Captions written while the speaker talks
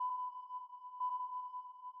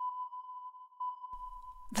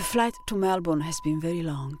The flight to Melbourne has been very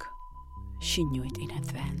long. She knew it in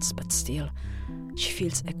advance, but still, she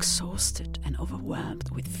feels exhausted and overwhelmed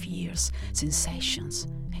with fears, sensations,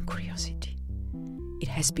 and curiosity. It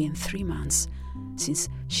has been 3 months since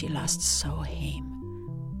she last saw him.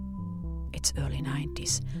 It's early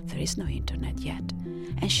 90s, there is no internet yet,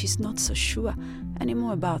 and she's not so sure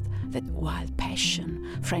anymore about that wild passion,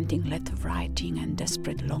 frantic letter writing and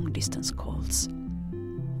desperate long-distance calls.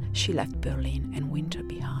 She left Berlin and winter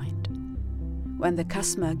behind. When the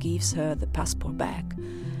customer gives her the passport back,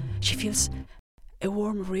 she feels a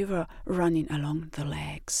warm river running along the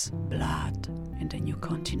legs, blood in the new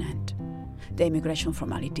continent. The immigration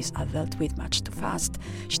formalities are dealt with much too fast.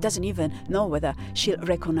 She doesn't even know whether she'll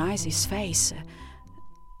recognize his face.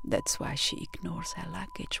 That's why she ignores her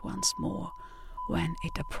luggage once more when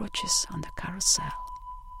it approaches on the carousel.